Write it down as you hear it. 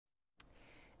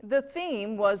The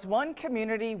theme was One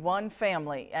Community, One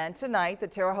Family, and tonight the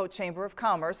Terre Haute Chamber of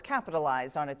Commerce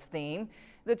capitalized on its theme.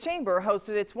 The Chamber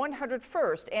hosted its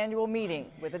 101st annual meeting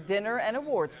with a dinner and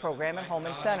awards program at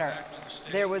Holman Center.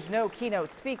 There was no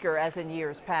keynote speaker as in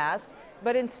years past,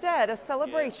 but instead a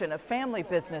celebration of family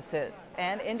businesses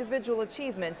and individual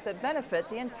achievements that benefit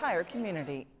the entire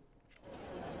community.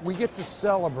 We get to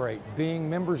celebrate being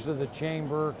members of the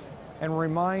Chamber and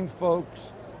remind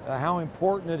folks how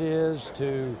important it is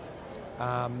to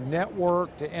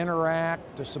network, to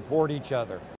interact, to support each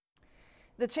other.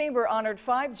 The Chamber honored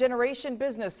 5 generation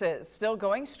businesses still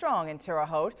going strong in Terre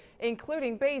Haute,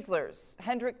 including Baszler's,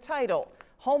 Hendrick Title,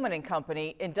 Holman &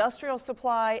 Company, Industrial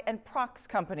Supply, and Prox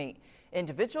Company.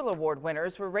 Individual award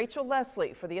winners were Rachel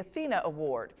Leslie for the Athena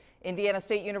Award, Indiana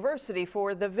State University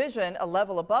for the Vision A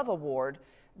Level Above Award,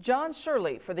 John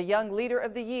Shirley for the Young Leader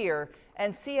of the Year,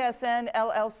 and CSN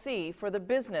LLC for the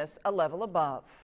Business A Level Above.